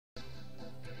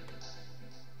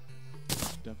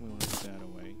definitely want to put that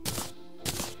away.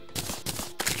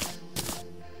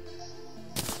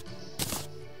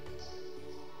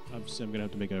 Obviously, I'm going to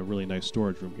have to make a really nice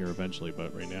storage room here eventually,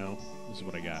 but right now, this is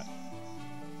what I got.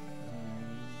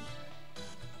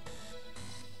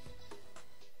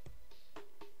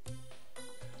 I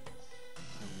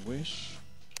wish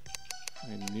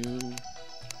I knew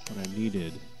what I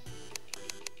needed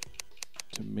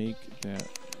to make that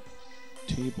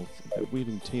table, that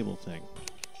weaving table thing.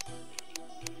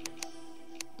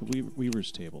 The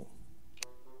weaver's table.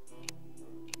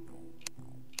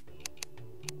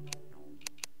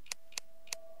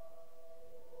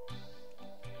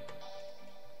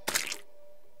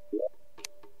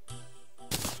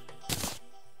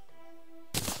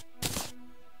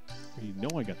 You know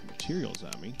I got the materials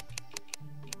on me.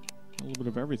 A little bit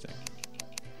of everything.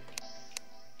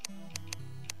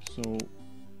 So...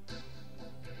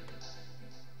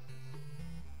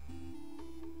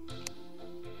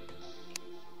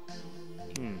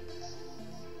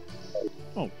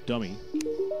 Oh, dummy.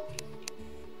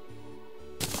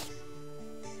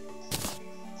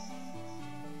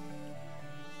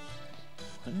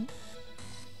 What?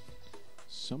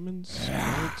 Summon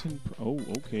skeleton... Oh,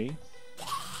 okay.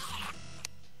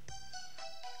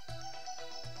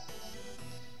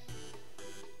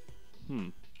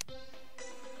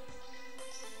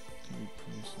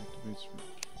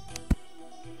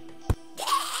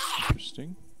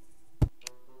 Interesting.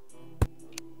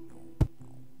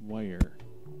 Wire.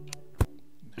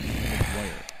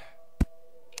 Wire.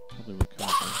 Probably with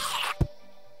copper.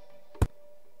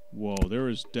 Whoa, there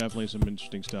is definitely some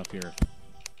interesting stuff here.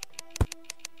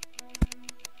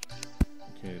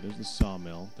 Okay, there's the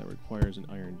sawmill. That requires an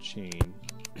iron chain.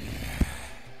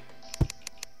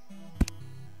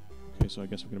 Okay, so I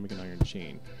guess I'm gonna make an iron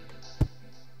chain.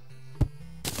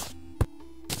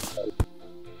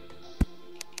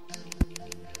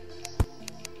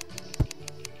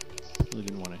 Really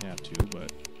didn't want to have to,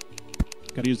 but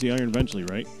gotta use the iron eventually,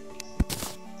 right?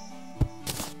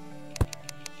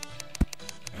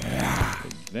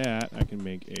 With that, I can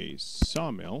make a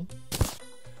sawmill.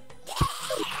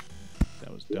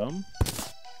 That was dumb.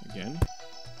 Again.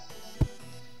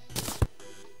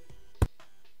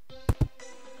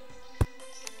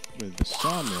 With the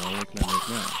sawmill, what can I make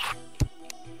now?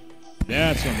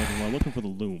 That's what I'm looking for. I'm looking for the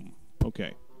loom.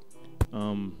 Okay.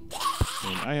 And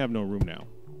I have no room now.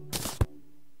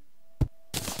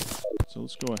 So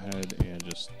let's go ahead and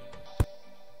just...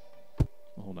 Oh,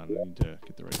 hold on, I need to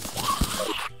get the right...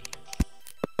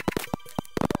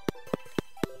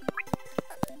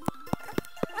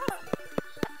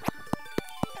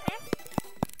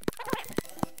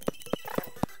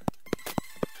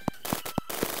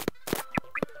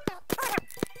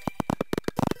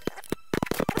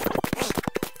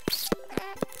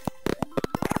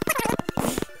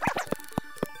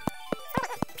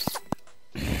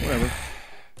 Whatever.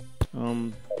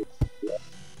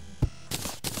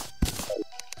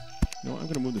 No, I'm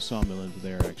going to move the sawmill into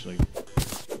there, actually.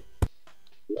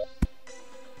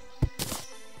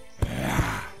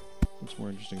 What's more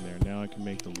interesting there? Now I can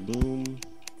make the loom.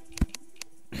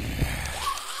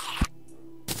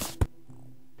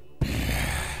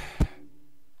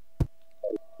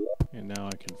 And now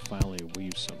I can finally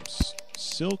weave some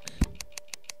silk.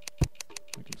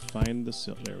 I can find the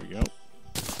silk. There we go.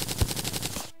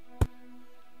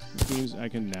 Which means I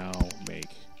can now make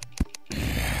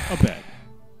a bed.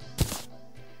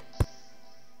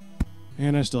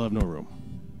 And I still have no room.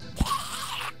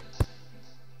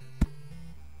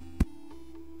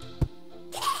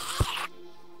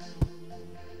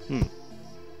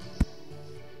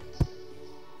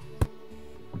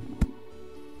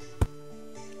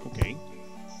 Okay.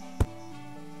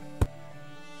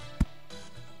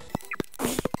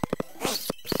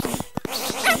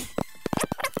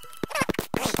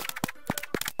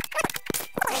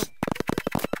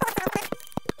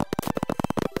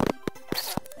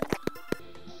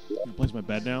 Place my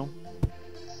bed now.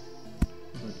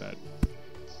 Where's my bed?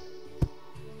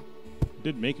 I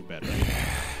did make a bed, right?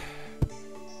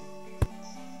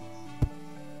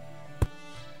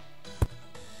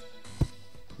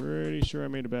 Pretty sure I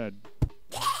made a bed.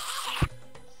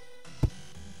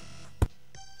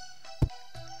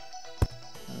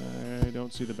 I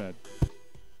don't see the bed.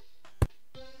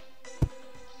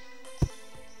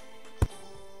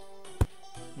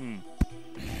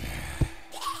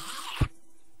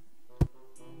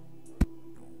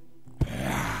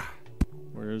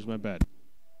 Where's my bed?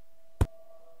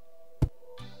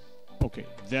 Okay,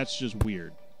 that's just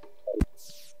weird.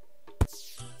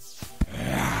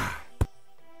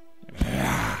 Actually,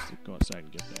 let's go outside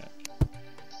and get that.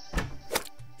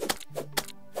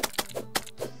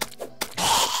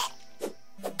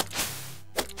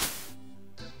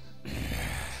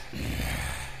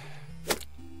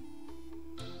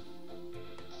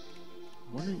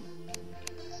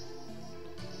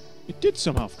 It did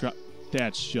somehow drop.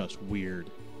 That's just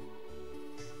weird.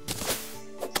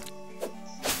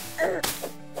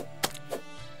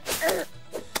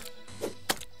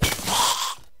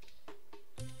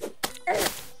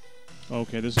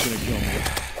 Okay, this is gonna kill me.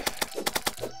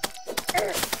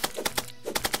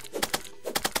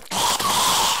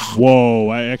 Whoa,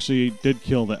 I actually did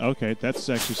kill that. Okay, that's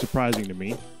actually surprising to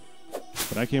me.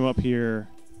 But I came up here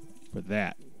for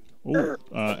that. Oh,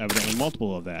 evidently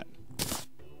multiple of that.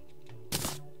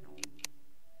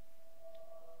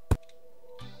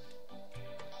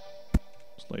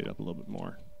 Let's lay it up a little bit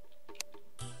more.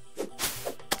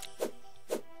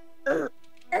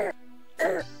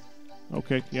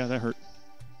 Okay, yeah, that hurt.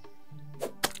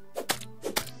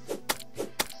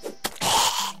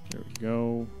 There we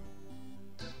go.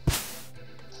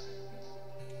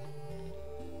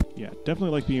 Yeah, definitely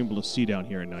like being able to see down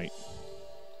here at night.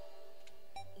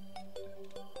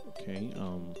 Okay,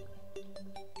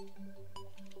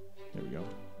 there we go.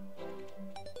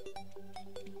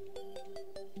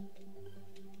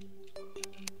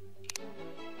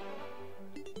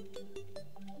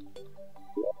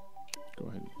 Go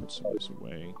ahead and put some of this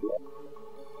away.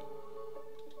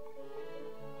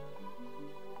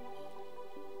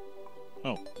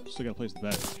 Oh, still gotta place the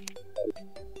bed.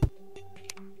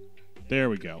 There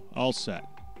we go. All set.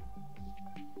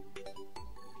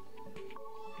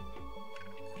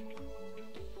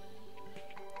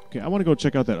 Okay, I want to go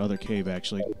check out that other cave,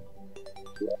 actually.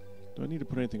 Do I need to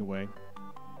put anything away?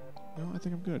 No, I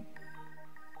think I'm good.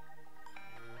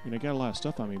 I mean, I got a lot of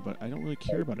stuff on me, but I don't really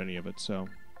care about any of it, so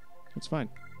it's fine.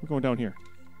 We're going down here.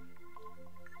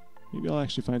 Maybe I'll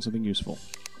actually find something useful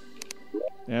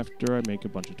after I make a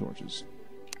bunch of torches.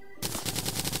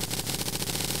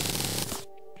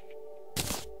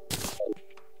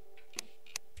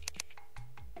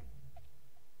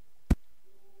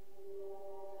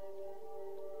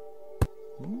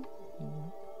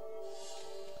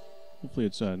 Hopefully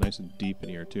it's nice and deep in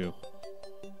here, too.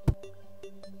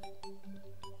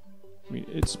 I mean,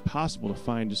 it's possible to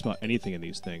find just about anything in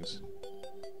these things.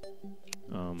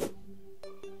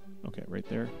 Okay, right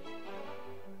there.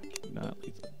 Not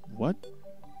lethal. What?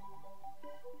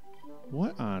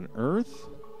 What on earth?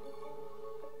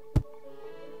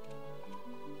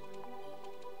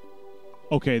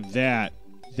 Okay, that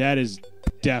is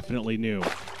definitely new.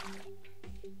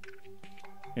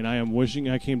 And I am wishing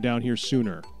I came down here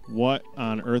sooner. What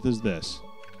on earth is this?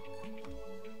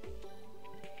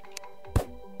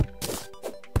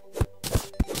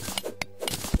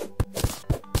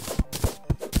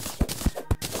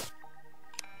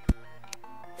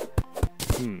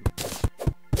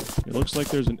 It looks like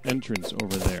there's an entrance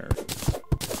over there.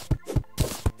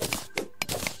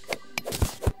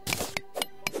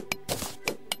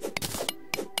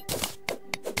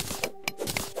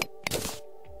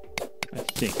 I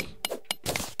think.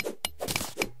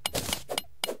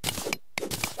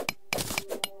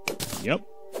 Yep.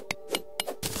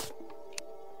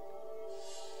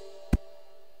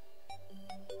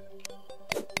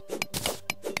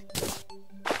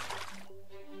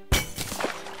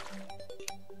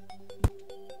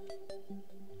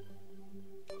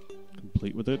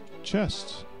 Complete with a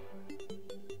chest.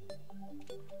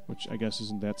 Which I guess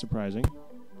isn't that surprising.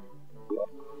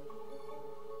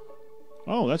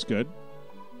 Oh, that's good.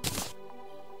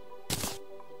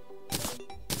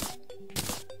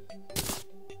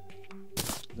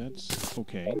 That's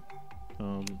okay.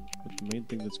 But the main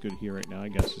thing that's good here right now, I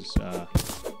guess, is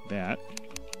that.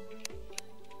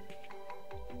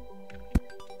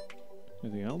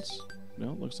 Anything else?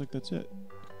 No, looks like that's it.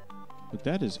 But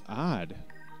that is odd.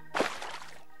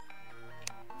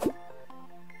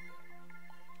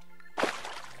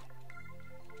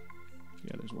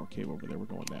 Yeah, there's more cave over there. We're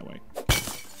going that way.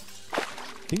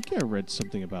 I think I read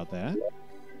something about that.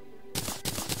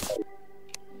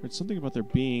 Read something about there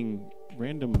being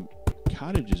random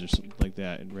cottages or something like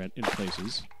that in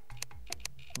places.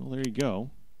 Well, there you go.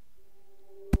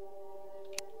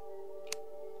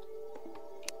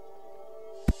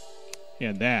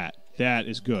 And that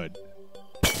is good.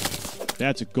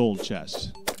 That's a gold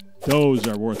chest. Those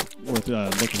are worth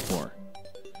looking for.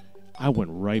 I went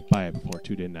right by it before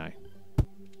too, didn't I?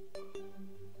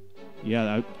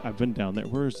 Yeah, I've been down there.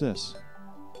 Where is this?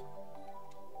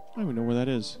 I don't even know where that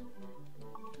is.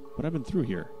 But I've been through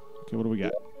here. Okay, what do we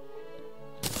got?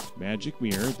 Magic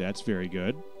mirror. That's very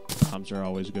good. Bombs are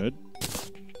always good.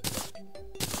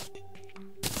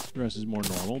 The rest is more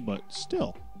normal, but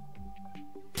still.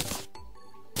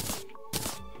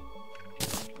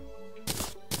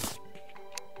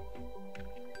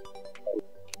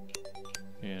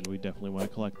 And we definitely want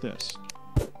to collect this.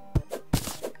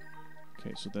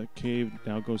 Okay, so the cave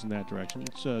now goes in that direction.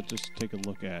 Let's just take a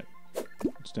look at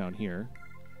what's down here.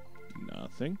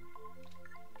 Nothing.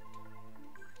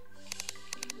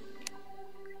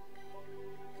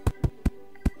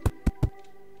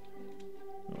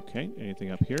 Okay,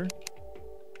 anything up here?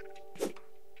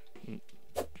 Well,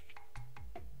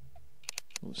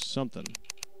 there's something. I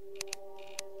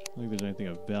don't think there's anything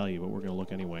of value, but we're going to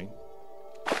look anyway.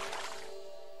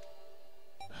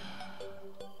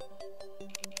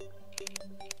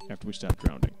 After we stop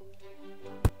drowning.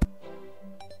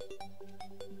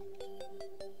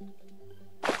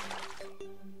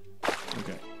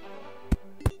 Okay.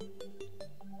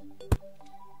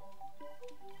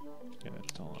 Yeah,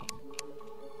 that's all off.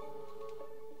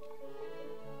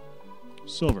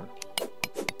 Silver.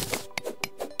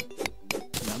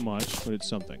 Not much, but it's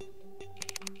something.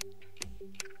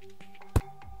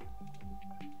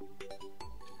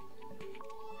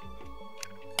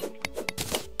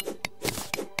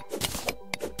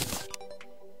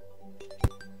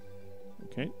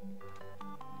 Okay.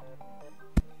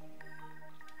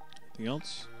 Anything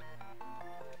else?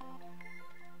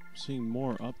 I'm seeing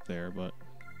more up there, but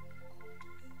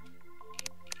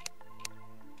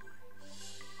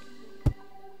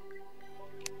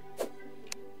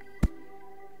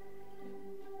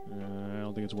I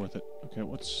don't think it's worth it. Okay,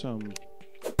 what's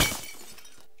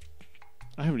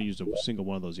I haven't used a single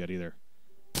one of those yet either.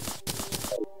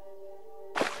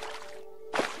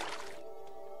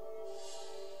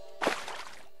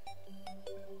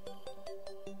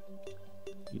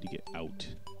 Need to get out.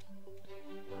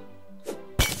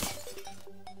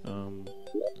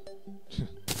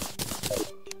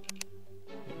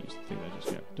 Use the thing I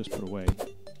just put away.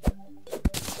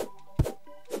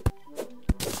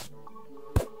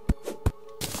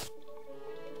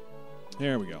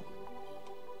 There we go.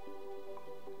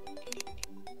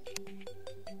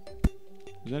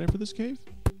 Is that it for this cave?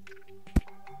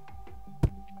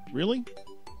 Really?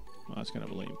 Well, that's kind of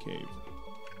a lame cave.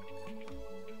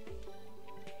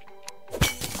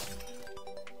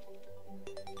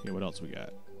 Okay, what else we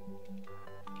got?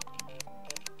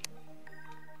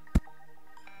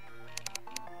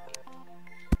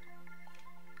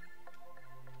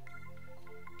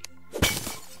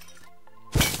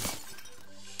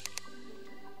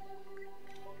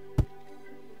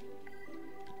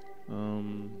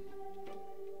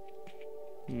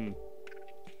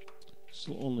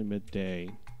 Still only midday.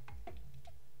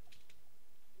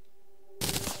 We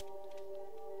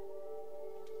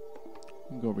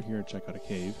can go over here and check out a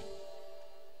cave.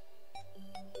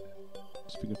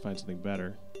 See if we can find something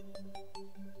better.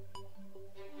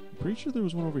 I'm pretty sure there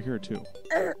was one over here too.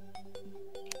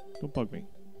 Don't bug me.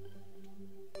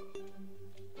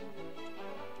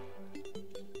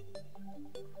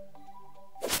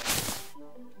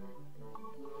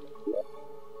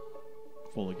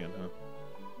 Full again, huh?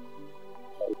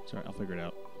 Sorry, I'll figure it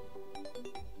out.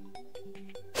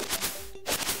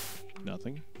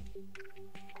 Nothing.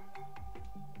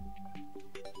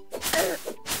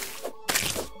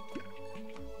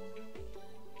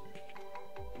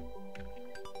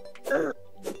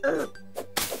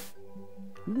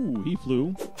 Ooh, he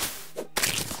flew.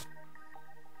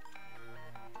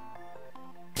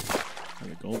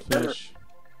 Another goldfish.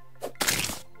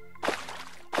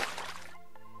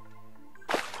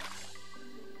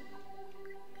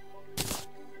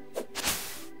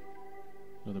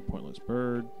 Another pointless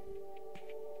bird.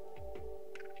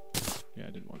 Yeah,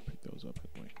 I didn't want to pick those up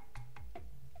anyway.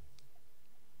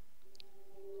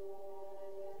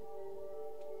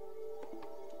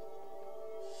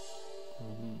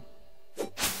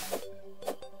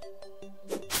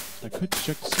 I could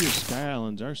check to see if Sky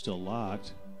Islands are still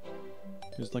locked.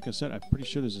 Because, like I said, I'm pretty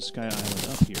sure there's a Sky Island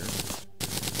up here.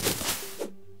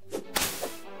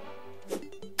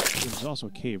 There's also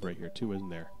a cave right here, too, isn't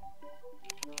there?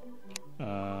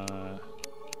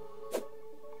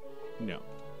 No.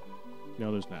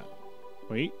 No, there's not.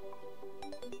 Wait.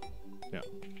 No.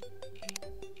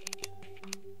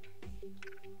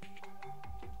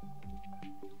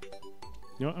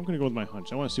 You know what? I'm going to go with my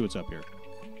hunch. I want to see what's up here.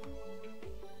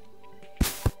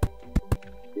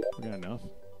 We got enough.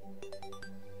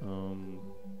 I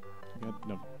got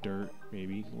enough dirt,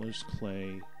 maybe. There's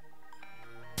clay.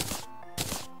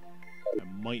 I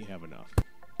might have enough.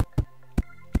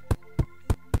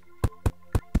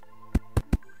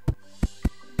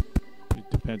 It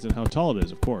depends on how tall it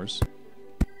is, of course.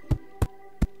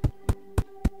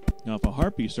 Now, if a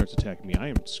harpy starts attacking me, I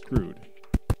am screwed.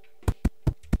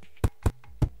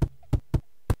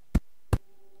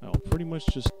 I will pretty much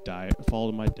just fall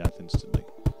to my death instantly.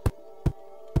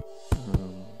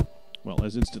 Well,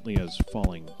 as instantly as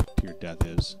falling to your death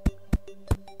is.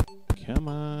 Come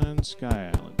on,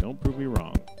 Sky Island. Don't prove me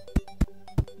wrong.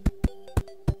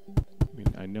 I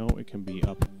mean, I know it can be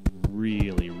up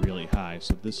really, really high,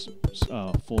 so this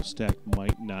full stack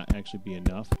might not actually be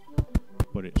enough,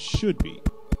 but it should be.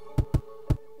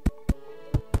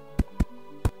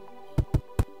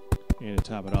 And to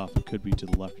top it off, it could be to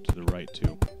the left or to the right,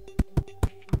 too.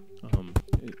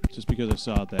 Just because I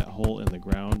saw that hole in the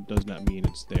ground does not mean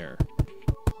it's there.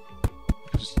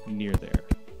 It's just near there.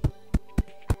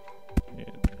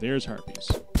 And there's harpies.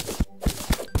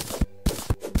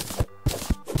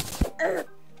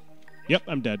 Yep,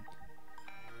 I'm dead.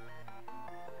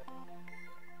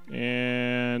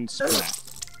 And splat.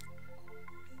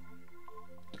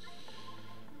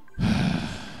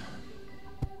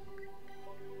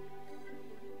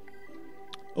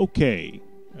 Okay.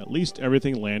 At least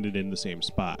everything landed in the same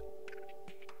spot.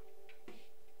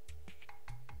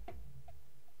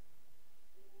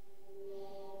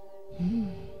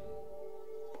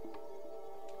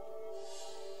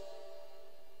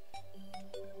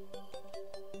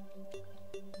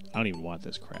 I don't even want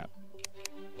this crap.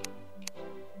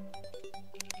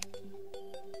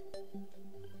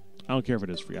 I don't care if it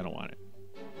is free. I don't want it.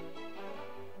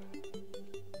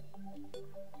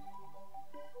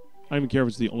 I don't even care if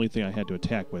it's the only thing I had to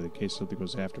attack with in case something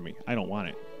goes after me. I don't want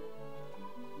it.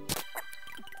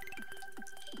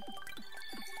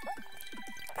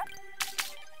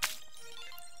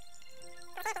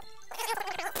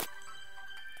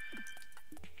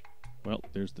 Well,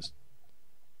 there's this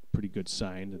pretty good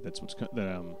sign that that's what's that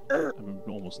I'm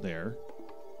almost there.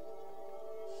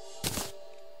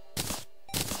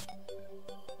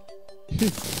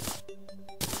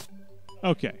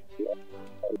 Okay.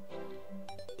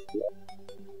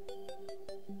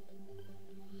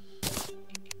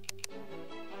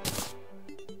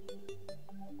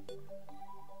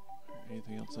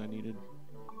 Anything else I needed?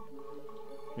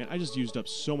 Man, I just used up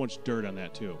so much dirt on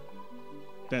that too.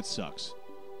 That sucks.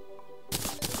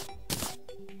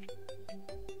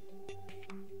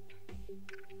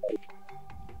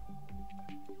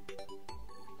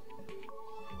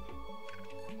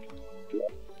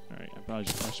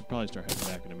 Alright, I should probably start heading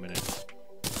back in a minute.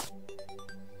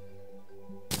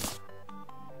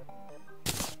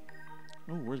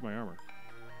 Oh, where's my armor?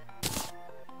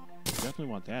 Definitely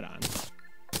want that on.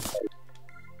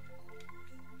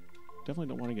 Definitely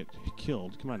don't want to get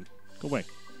killed. Come on, go away.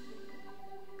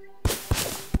 I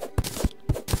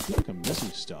feel like I'm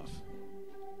missing stuff.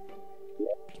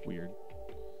 It's weird.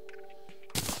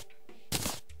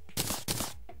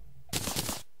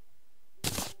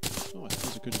 Oh, I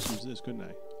suppose I could just use this, couldn't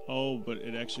I? Oh, but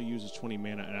it actually uses 20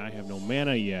 mana, and I have no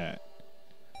mana yet.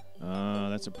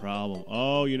 That's a problem.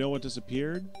 Oh, you know what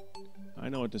disappeared? I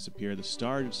know what disappeared. The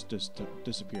star just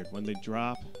disappeared. When they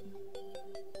drop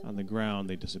on the ground,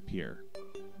 they disappear.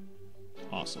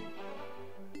 Awesome.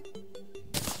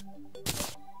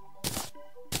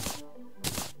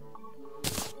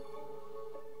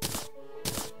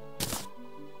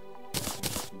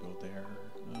 Go there.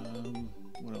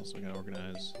 What else do I gotta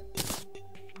organize?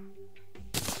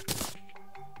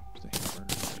 There's the hammer.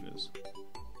 There it is.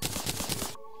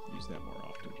 Use that more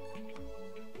often.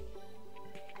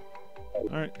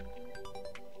 Alright.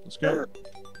 Let's go.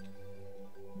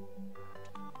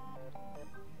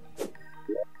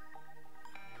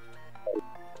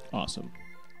 Awesome.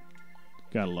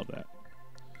 Gotta love that.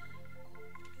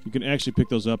 You can actually pick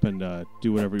those up and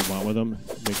do whatever you want with them.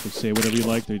 Make them say whatever you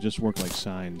like. They just work like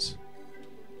signs.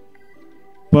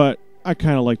 But I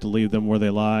kind of like to leave them where they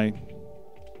lie.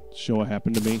 Show what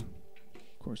happened to me.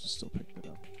 Of course, it still picked it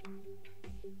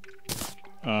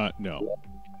up. No.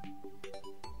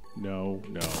 No,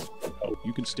 no. Oh,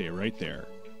 you can stay right there.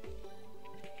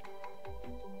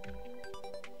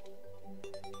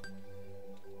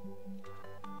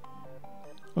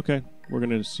 Okay, we're going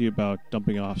to see about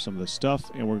dumping off some of this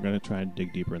stuff, and we're going to try and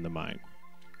dig deeper in the mine.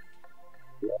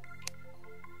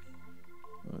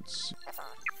 Let's see.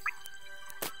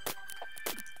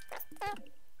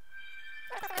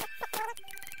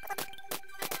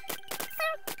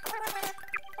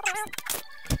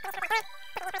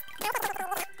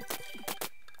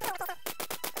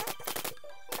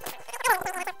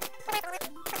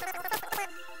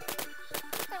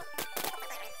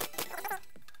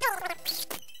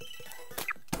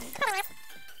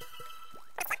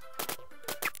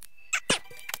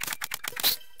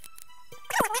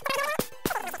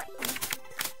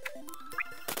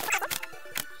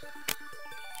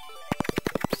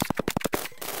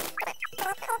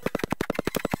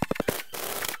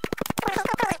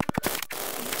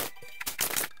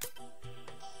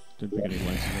 Didn't pick any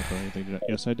license up or anything, did I?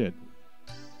 Yes, I did.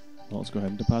 Well, let's go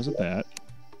ahead and deposit that.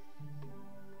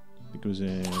 The goes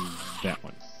in that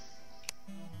one.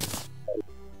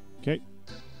 Okay.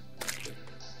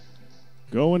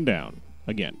 Going down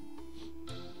again.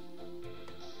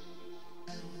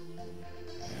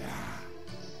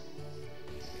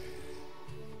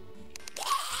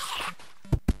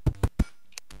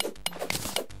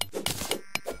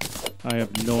 I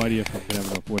have no idea if I'm gonna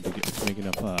have enough wood to make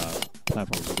enough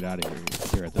platforms to get out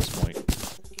of here at this point.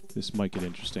 This might get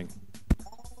interesting.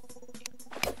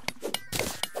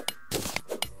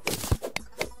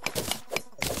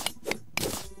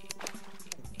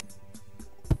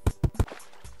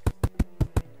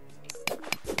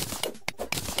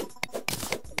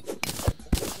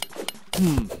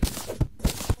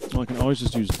 Well, I can always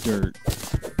just use dirt.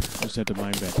 I just have to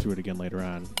mine back through it again later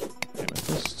on.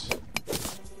 Amethyst.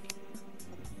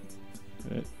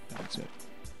 That's it.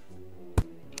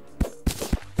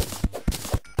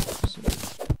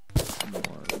 Some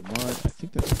more mud. I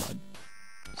think that's mud.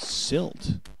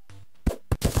 Silt.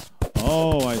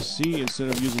 Oh, I see. Instead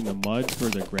of using the mud for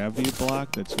the gravity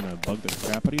block that's going to bug the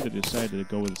crap out of you, they decided to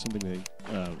go with something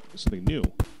new.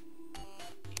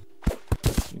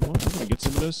 You know what? I'm going to get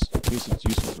some of this in case it's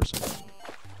useful for something.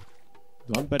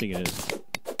 Though I'm betting it isn't.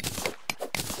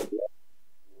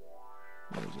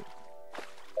 Where is it?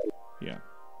 Yeah.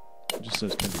 It just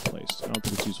says can be placed. I don't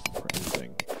think it's useful for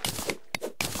anything.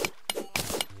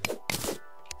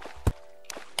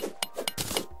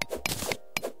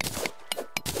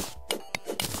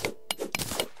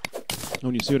 Oh,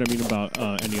 and you see what I mean about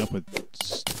ending up with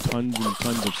tons and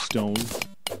tons of stone?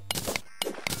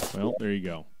 Well, there you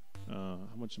go.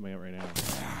 How much am I at right now?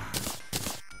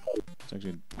 It's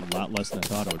actually a lot less than I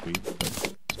thought it would be,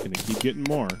 but it's going to keep getting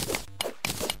more.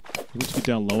 Once you get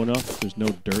down low enough, there's no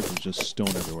dirt, there's just stone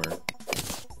everywhere.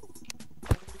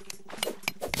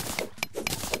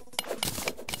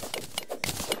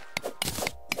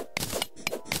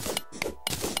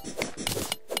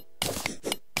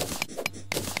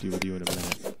 Deal with you in a minute.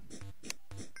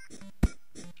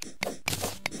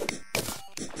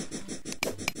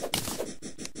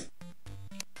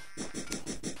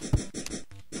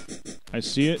 I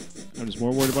see it. I'm just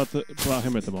more worried about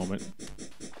him at the moment.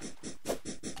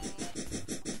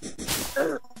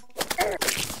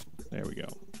 There we go.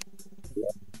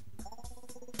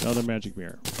 Another magic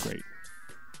mirror. Great.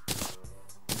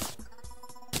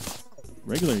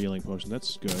 Regular healing potion.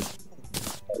 That's good.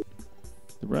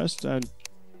 The rest, I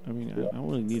mean, I don't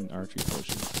really need an archery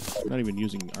potion. I'm not even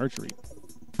using archery.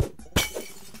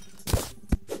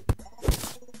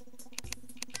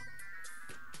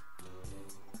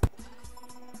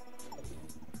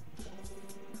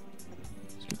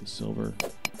 Let's get the silver.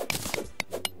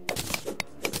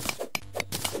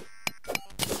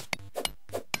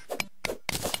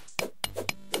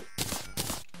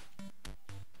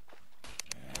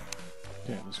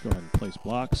 Okay, let's go ahead and place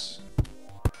blocks.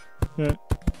 Yeah.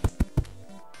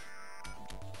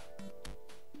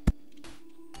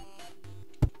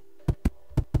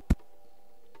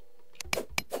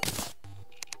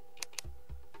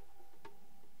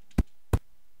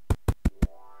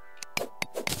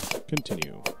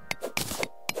 Continue.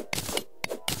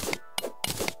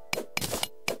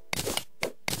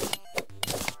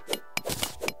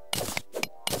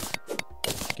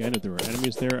 Again, if there were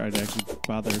enemies there, I'd actually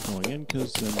bother going in,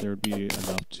 because then there would be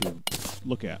enough to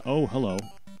look at. Oh, hello.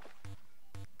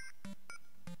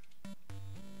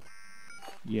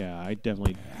 Yeah, I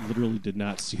definitely, literally did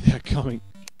not see that coming.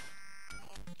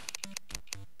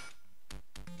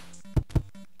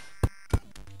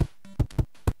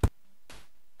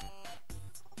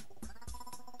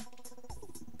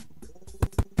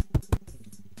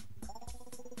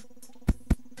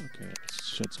 Okay, let's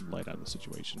shed some light on the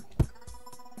situation.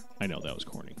 I know, that was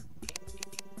corny.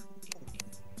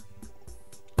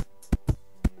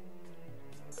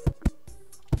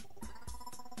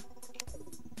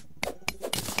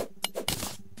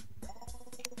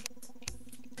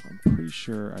 I'm pretty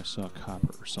sure I saw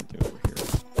copper or something over here.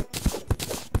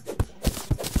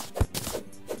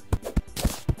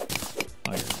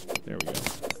 Iron. There we go.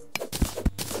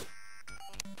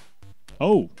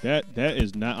 Oh, that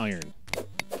is not iron.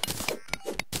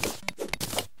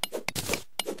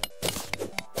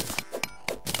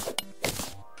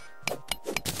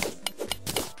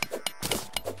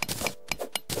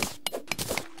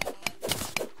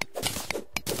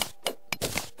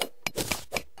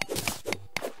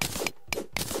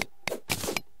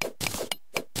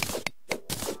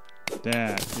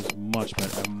 That is much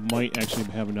better. I might actually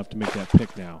have enough to make that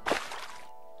pick now.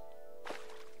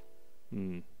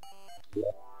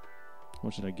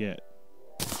 What should I get?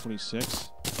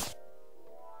 26?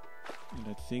 And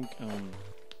I think,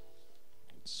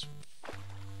 it's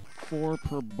 4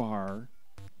 per bar.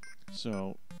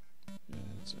 So,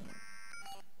 it's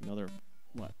another,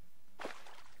 what?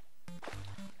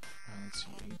 Let's see,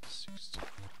 8, 16.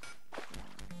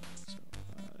 So,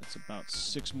 that's about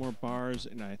 6 more bars,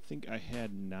 and I think I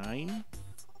had 9.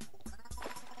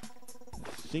 I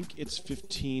think it's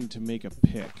 15 to make a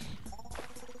pick.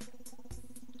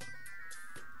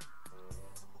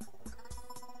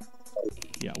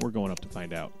 Yeah, we're going up to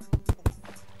find out.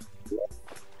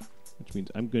 Which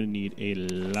means I'm going to need a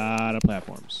lot of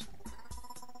platforms.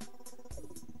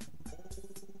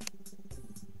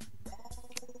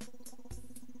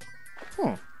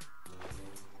 Huh.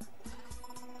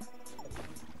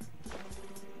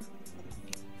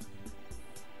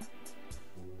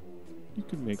 You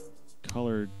can make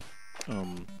colored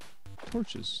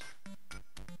torches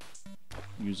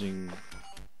using...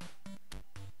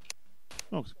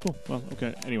 Oh, cool. Well,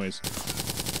 okay. Anyways.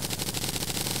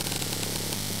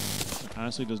 It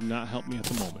honestly does not help me at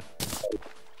the moment.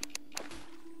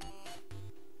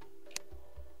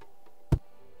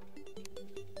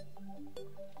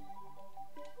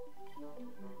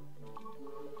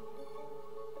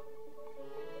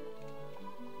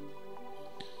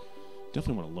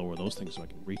 Definitely want to lower those things so I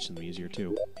can reach them easier,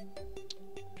 too.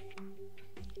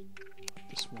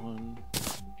 This one.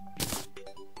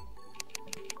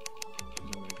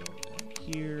 I'm going to go down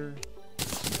here.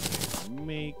 See what I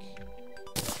make.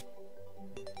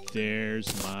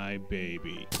 There's my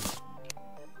baby.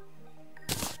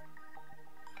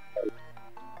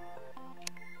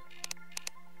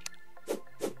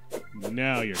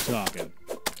 Now you're talking.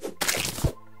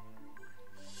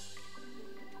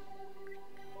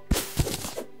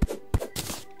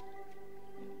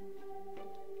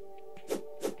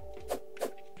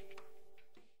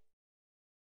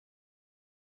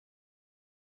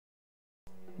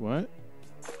 What?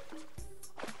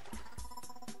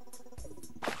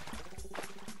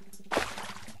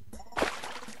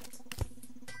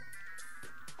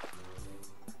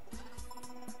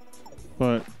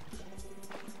 But...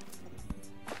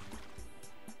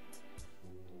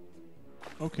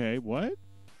 Okay, what?